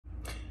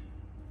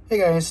Hey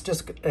guys,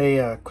 just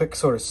a quick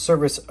sort of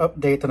service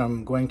update that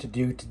I'm going to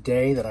do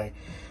today that I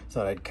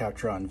thought I'd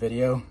capture on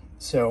video.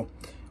 So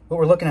what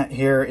we're looking at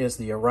here is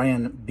the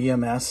Orion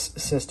BMS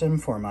system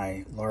for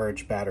my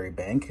large battery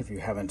bank. If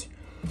you haven't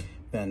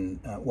been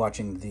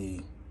watching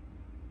the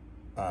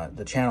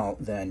channel,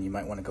 then you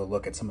might want to go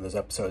look at some of those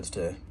episodes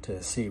to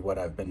see what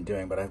I've been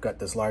doing. But I've got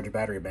this large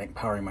battery bank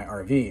powering my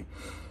RV.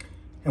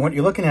 And what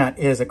you're looking at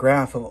is a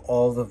graph of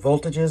all the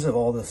voltages of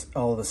all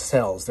the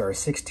cells. There are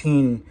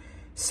 16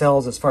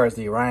 cells as far as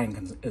the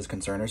Orion is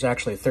concerned. There's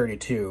actually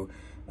 32,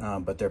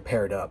 but they're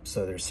paired up,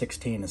 so there's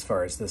 16 as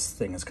far as this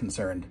thing is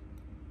concerned.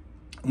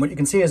 And what you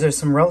can see is there's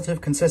some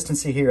relative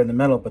consistency here in the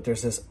middle, but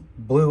there's this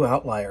blue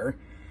outlier,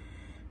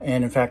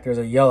 and in fact there's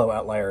a yellow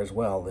outlier as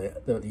well.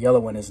 The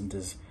yellow one isn't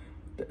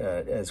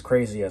as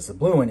crazy as the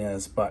blue one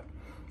is, but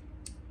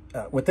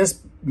what this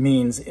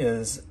means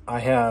is I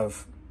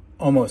have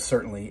almost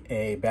certainly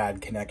a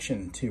bad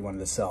connection to one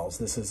of the cells.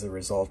 This is the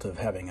result of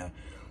having a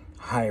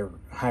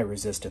high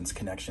resistance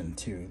connection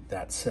to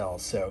that cell.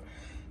 So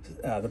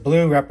the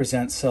blue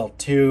represents cell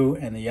 2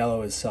 and the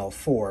yellow is cell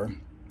 4.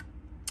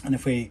 And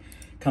if we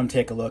come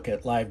take a look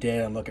at live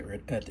data and look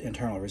at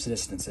internal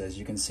resistances,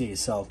 you can see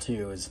cell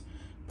 2 is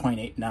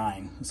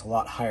 0.89. It's a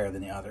lot higher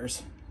than the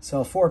others.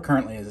 Cell 4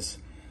 currently is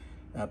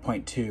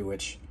 0.2,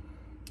 which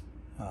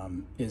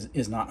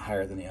is not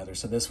higher than the others.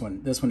 So this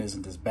one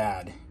isn't as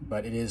bad,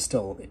 but it is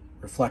still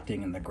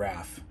reflecting in the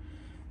graph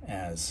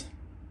as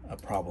a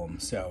problem.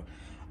 So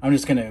I'm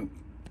just going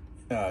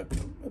to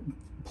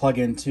plug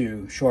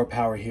into shore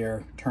power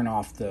here, turn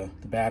off the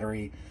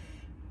battery,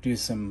 do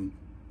some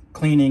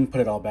cleaning, put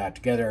it all back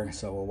together.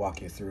 So we'll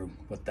walk you through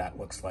what that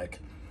looks like.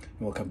 And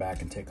we'll come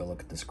back and take a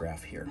look at this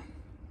graph here.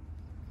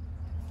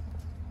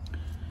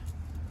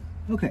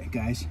 Okay,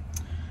 guys,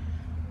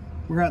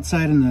 we're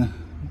outside in the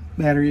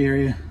battery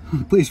area.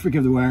 Please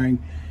forgive the wiring.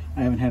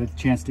 I haven't had a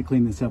chance to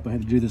clean this up. I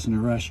had to do this in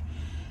a rush.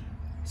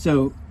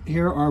 So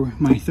here are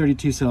my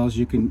 32 cells.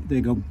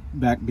 They go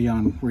back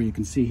beyond where you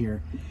can see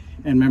here.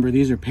 And remember,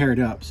 these are paired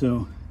up.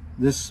 So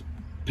this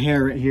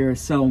pair right here,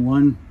 cell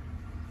 1,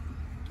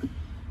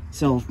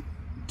 cell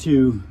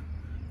 2,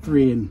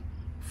 3, and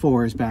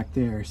 4 is back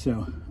there.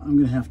 So I'm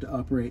gonna have to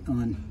operate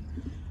on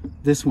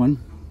this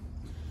one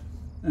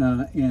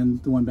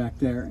and the one back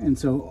there. And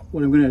so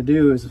what I'm gonna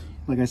do is,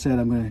 like I said,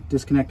 I'm gonna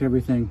disconnect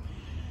everything.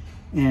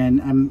 And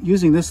I'm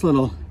using this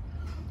little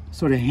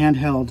sort of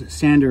handheld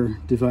sander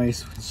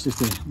device. It's just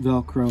a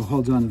Velcro,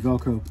 holds on a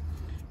Velcro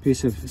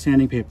piece of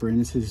sanding paper, and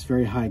this is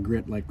very high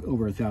grit, like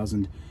over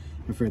 1,000,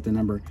 I forget the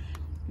number,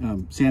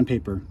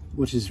 sandpaper,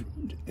 which is,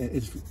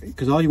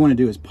 because all you want to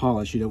do is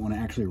polish. You don't want to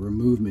actually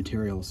remove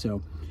material.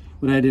 So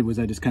what I did was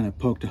I just kind of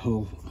poked a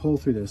hole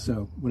through this.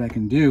 So what I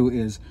can do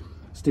is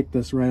stick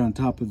this right on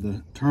top of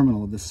the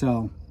terminal of the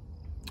cell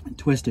and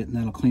twist it, and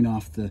that'll clean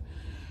off the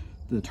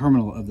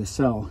terminal of the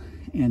cell.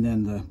 And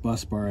then the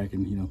bus bar I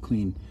can,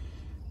 clean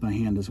by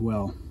hand as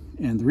well.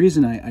 And the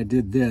reason I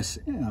did this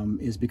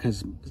is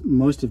because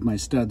most of my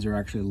studs are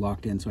actually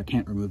locked in, so I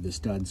can't remove the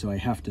stud. So I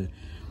have to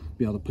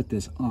be able to put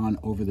this on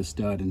over the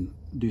stud and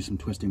do some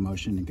twisting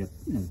motion and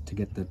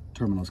get the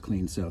terminals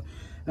clean. So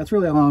that's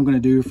really all I'm going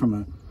to do from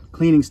a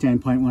cleaning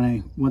standpoint.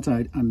 Once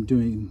I'm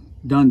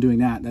done doing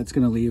that, that's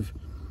going to leave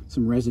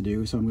some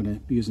residue. So I'm going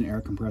to use an air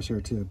compressor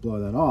to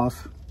blow that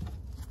off.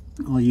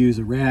 I'll use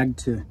a rag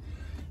to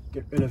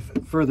get rid of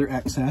further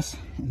excess,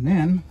 and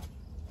then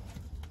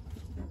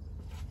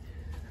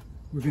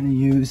we're going to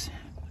use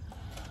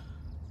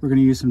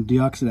some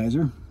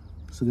deoxidizer.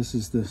 So this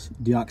is the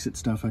deoxit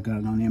stuff. I got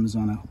it on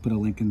Amazon. I'll put a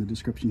link in the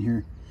description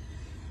here.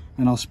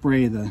 And I'll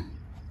spray the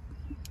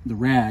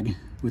rag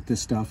with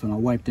this stuff, and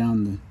I'll wipe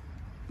down the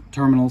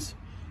terminals,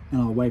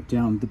 and I'll wipe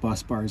down the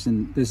bus bars.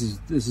 And this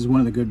is one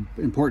of the good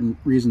important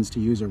reasons to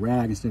use a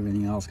rag instead of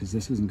anything else, because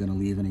this isn't going to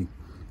leave any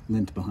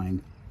lint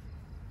behind.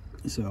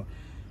 So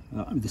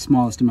the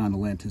smallest amount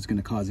of lint is going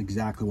to cause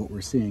exactly what we're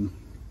seeing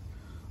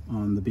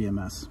on the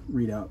BMS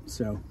readout.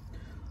 So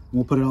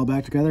we'll put it all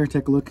back together,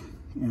 take a look,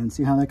 and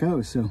see how that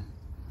goes. So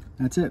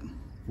that's it.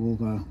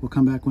 We'll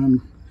come back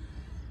when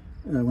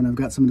I've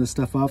got some of this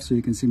stuff off, so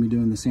you can see me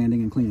doing the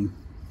sanding and cleaning.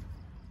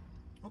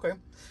 Okay,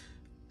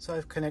 so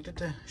I've connected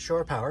to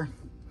shore power,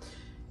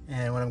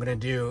 and what I'm going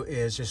to do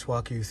is just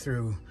walk you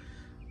through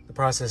the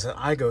process that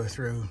I go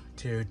through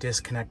to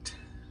disconnect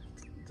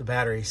the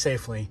battery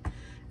safely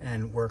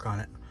and work on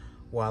it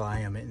while I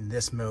am in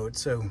this mode.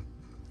 So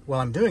while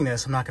I'm doing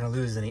this, I'm not going to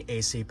lose any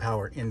AC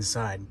power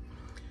inside,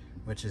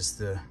 which is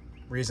the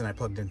reason I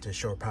plugged into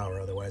shore power.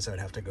 Otherwise, I'd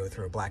have to go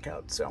through a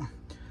blackout. So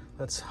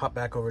let's hop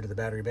back over to the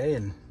battery bay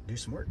and do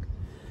some work.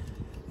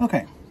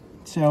 Okay,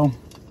 so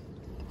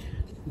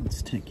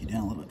let's take you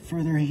down a little bit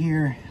further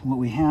here. What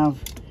we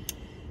have,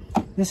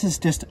 this is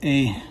just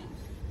a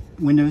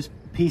Windows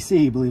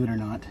PC, believe it or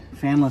not,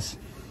 fanless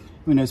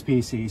Windows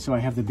PC. So I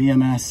have the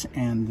BMS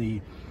and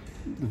the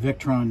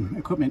Victron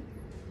equipment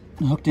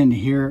hooked into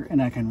here, and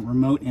I can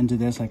remote into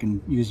this. I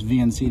can use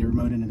VNC to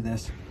remote into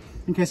this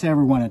in case I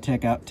ever want to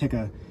take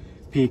a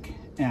peek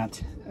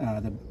at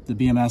the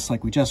BMS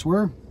like we just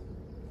were.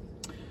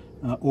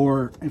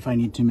 or if I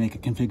need to make a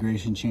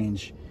configuration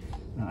change,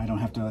 I don't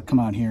have to come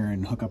out here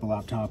and hook up a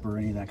laptop or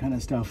any of that kind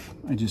of stuff.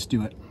 I just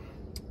do it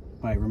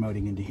by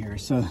remoting into here.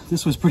 So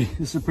this is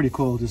pretty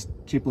cool, just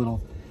cheap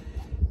little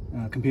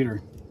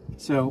computer.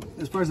 So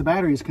as far as the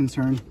battery is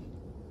concerned,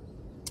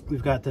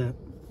 we've got the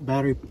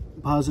battery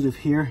positive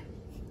here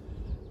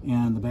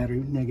and the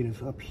battery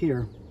negative up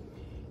here.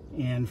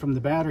 And from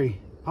the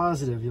battery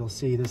positive, you'll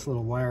see this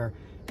little wire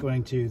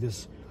going to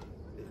this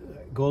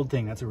gold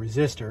thing. That's a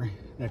resistor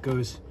that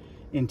goes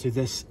into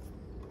this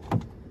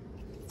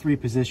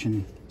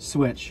 3-position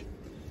switch.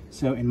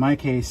 So in my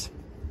case,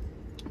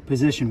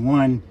 position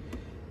 1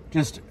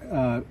 just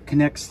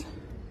connects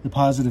the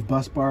positive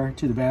bus bar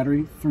to the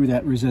battery through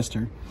that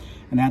resistor.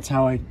 And that's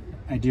how I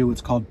do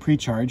what's called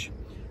pre-charge.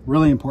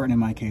 Really important in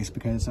my case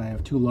because I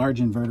have 2 large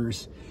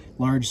inverters,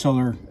 large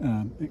solar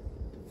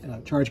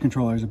charge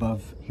controllers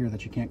above here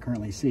that you can't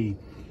currently see.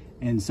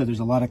 And so there's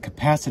a lot of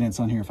capacitance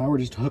on here. If I were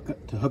just to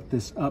hook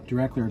this up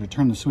directly or to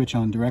turn the switch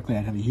on directly,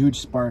 I'd have a huge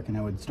spark and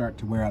I would start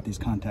to wear out these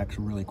contacts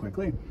really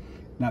quickly.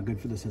 Not good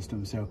for the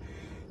system. So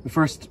the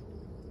first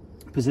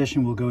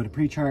position will go to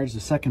pre-charge. The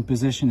second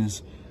position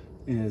is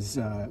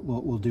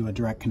we'll do a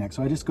direct connect.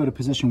 So I just go to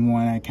position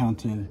 1, I count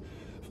to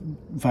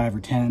 5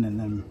 or 10, and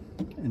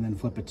then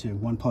flip it to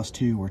 1 plus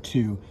 2 or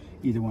 2.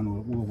 Either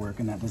one will work,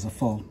 and that does a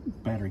full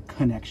battery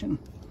connection.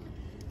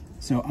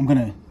 So I'm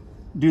gonna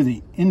do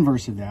the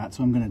inverse of that.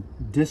 So I'm gonna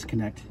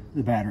disconnect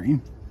the battery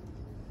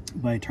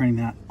by turning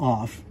that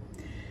off.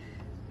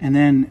 And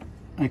then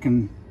I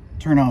can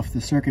turn off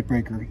the circuit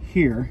breaker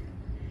here,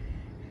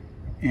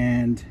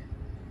 and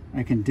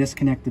I can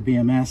disconnect the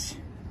BMS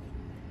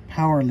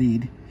power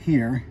lead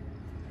here.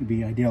 It'd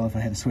be ideal if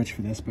I had a switch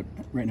for this, but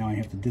right now I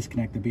have to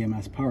disconnect the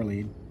BMS power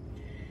lead.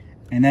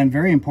 And then,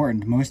 very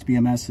important, most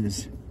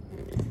BMSs,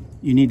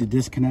 you need to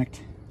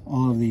disconnect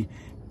all of the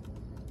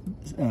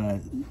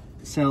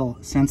cell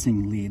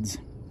sensing leads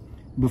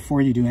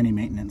before you do any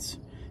maintenance.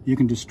 You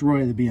can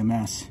destroy the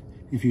BMS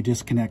if you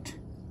disconnect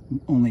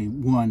only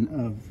one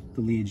of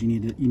the leads. You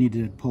need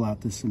to pull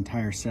out this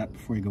entire set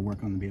before you go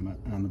work on the BMS,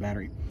 on the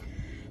battery.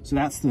 So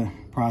that's the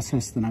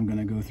process that I'm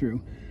going to go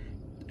through,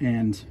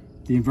 and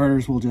the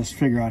inverters will just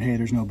figure out, hey,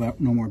 there's no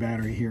more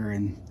battery here,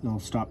 and it'll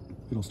stop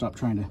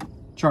trying to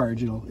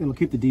charge. It'll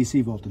keep the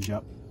DC voltage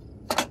up.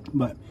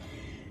 But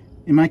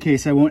in my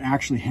case, I won't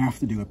actually have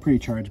to do a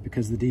pre-charge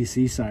because the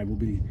DC side will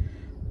be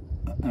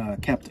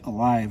kept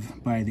alive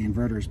by the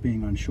inverters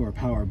being on shore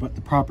power. But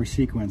the proper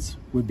sequence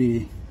would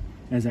be,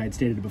 as I had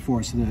stated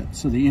before, so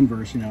the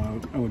inverse.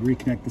 I would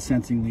reconnect the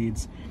sensing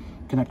leads,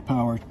 connect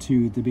power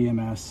to the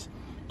BMS,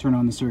 turn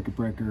on the circuit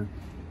breaker,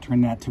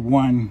 turn that to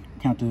 1,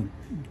 count to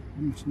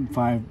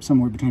 5,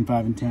 somewhere between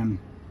 5 and 10,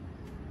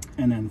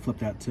 and then flip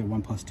that to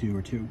 1 plus 2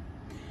 or 2.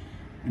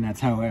 And that's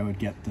how I would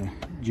get the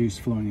juice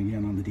flowing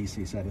again on the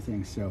DC side of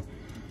things. So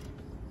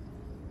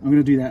I'm going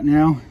to do that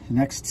now. The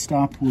next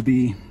stop will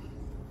be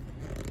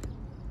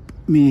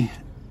me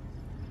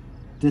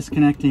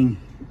disconnecting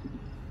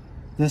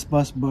this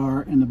bus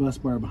bar and the bus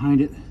bar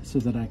behind it so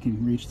that I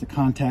can reach the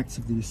contacts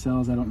of these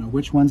cells. I don't know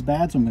which one's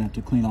bad, so I'm going to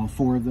have to clean all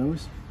 4 of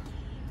those.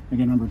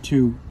 Again, remember,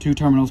 two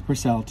terminals per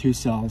cell, 2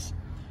 cells.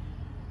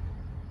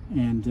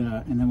 And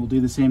then we'll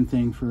do the same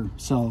thing for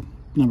cell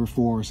number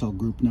 4 or cell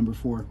group number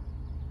 4.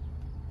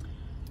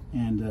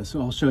 And so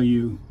I'll show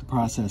you the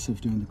process of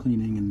doing the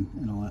cleaning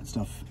and all that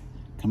stuff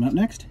coming up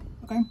next.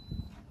 Okay.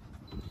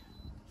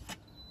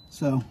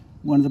 So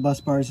one of the bus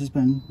bars has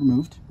been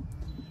removed.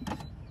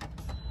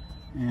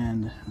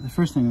 And the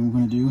first thing I'm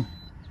going to do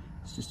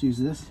is just use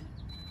this.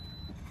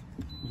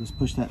 We'll just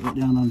push that right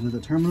down onto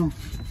the terminal.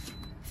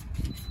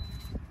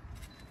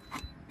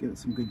 Give it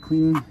some good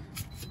cleaning.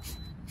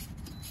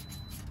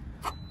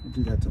 We'll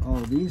do that to all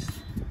of these.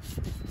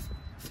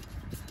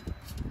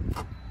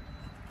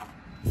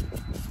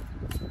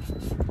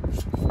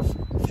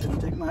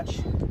 Shouldn't take much.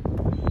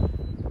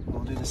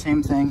 We'll do the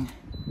same thing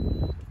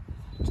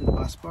to the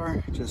bus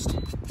bar, just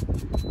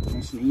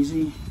nice and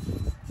easy.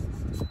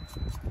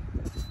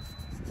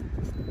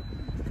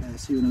 Okay,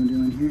 see what I'm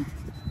doing here.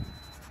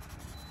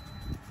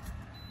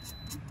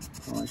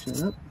 Polish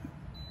that up.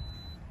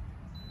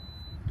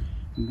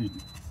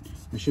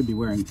 I should be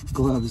wearing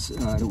gloves.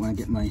 I don't want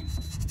to get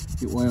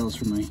the oils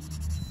from my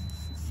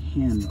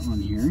hand on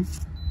here.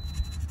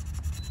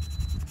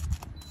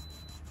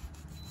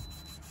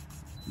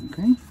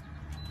 Okay.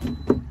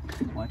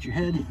 Watch your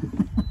head.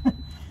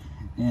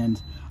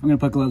 And I'm going to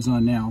put gloves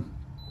on now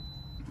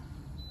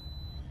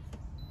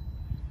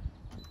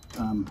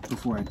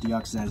before I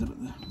deoxidize it.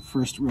 But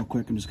first, real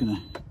quick, I'm just going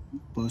to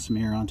blow some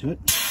air onto it.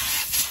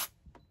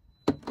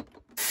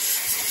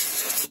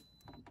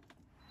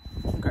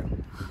 Okay.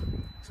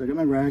 So I got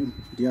my rag,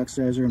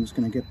 deoxidizer. I'm just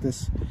going to get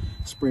this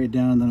sprayed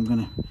down, and then I'm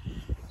going to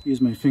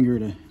use my finger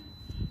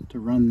to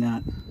run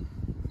that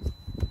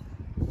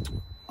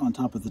on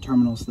top of the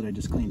terminals that I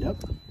just cleaned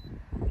up.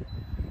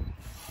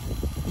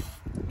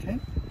 Okay,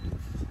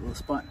 a little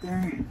spot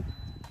there.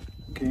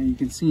 Okay, you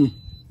can see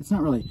it's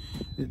not really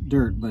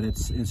dirt, but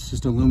it's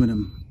just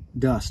aluminum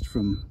dust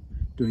from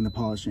doing the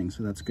polishing,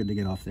 so that's good to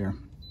get off there.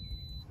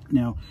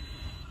 Now,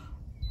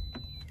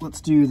 let's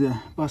do the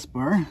bus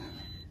bar.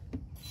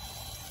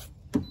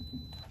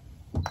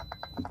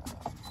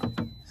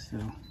 So,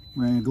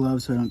 wearing a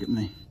glove so I don't get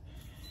my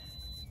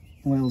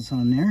oils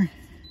on there.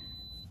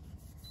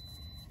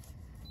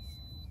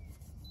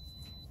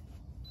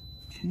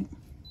 Okay.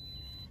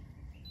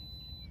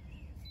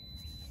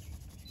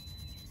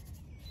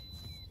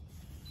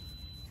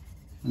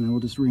 And then we'll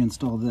just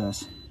reinstall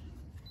this.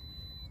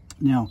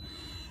 Now,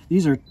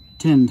 these are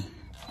tinned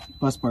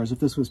bus bars. If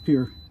this was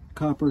pure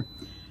copper,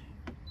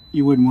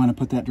 you wouldn't want to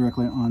put that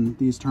directly on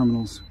these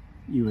terminals.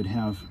 You would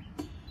have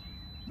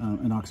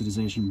an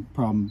oxidation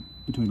problem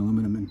between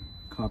aluminum and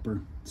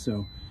copper.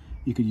 So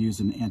you could use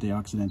an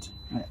antioxidant.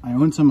 I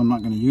own some. I'm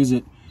not going to use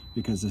it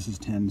because this is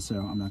tin, so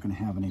I'm not going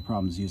to have any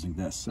problems using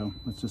this. So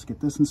let's just get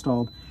this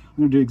installed. I'm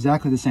going to do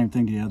exactly the same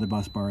thing to the other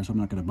bus bars. So I'm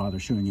not going to bother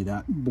showing you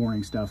that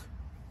boring stuff.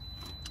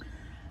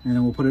 And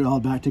then we'll put it all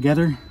back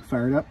together,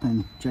 fire it up,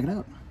 and check it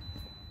out.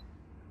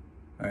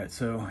 All right,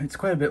 so it's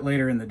quite a bit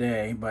later in the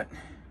day, but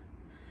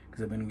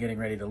because I've been getting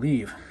ready to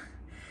leave.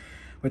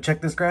 But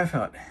check this graph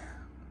out.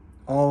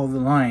 All of the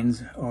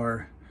lines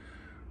are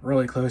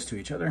really close to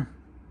each other.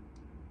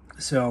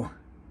 So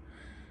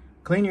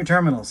clean your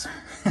terminals.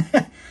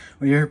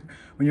 When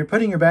you're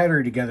putting your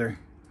battery together,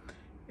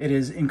 it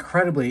is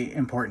incredibly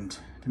important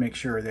to make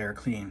sure they're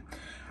clean.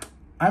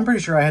 I'm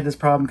pretty sure I had this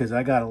problem because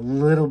I got a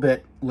little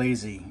bit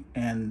lazy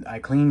and I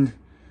cleaned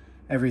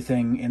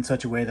everything in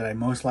such a way that I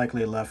most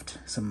likely left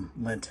some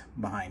lint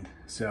behind.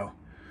 So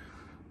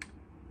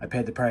I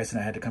paid the price and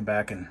I had to come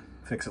back and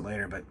fix it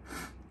later, but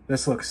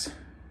this looks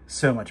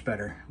so much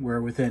better. We're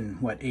within,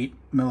 what, 8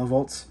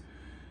 millivolts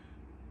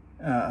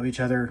of each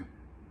other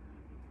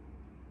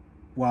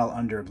while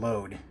under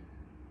load,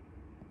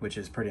 which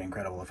is pretty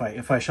incredible.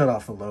 If I shut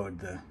off the load,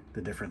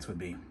 the difference would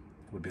be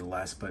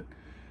less, but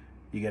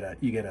you get a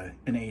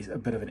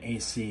bit of an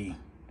AC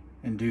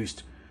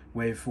induced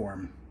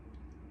waveform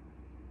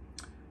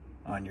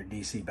on your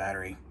DC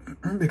battery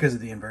because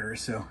of the inverter.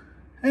 So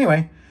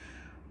anyway,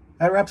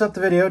 that wraps up the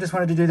video. Just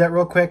wanted to do that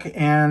real quick,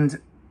 and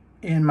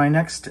in my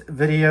next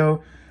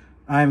video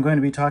I'm going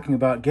to be talking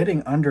about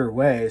getting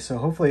underway. So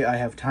hopefully I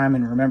have time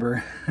and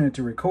remember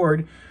to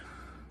record.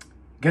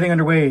 Getting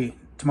underway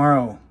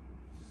tomorrow,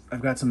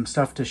 I've got some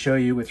stuff to show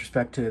you with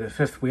respect to the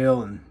fifth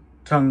wheel and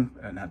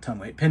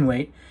pin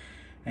weight,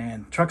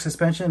 and truck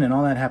suspension and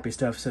all that happy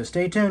stuff. So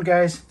stay tuned,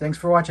 guys. Thanks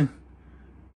for watching.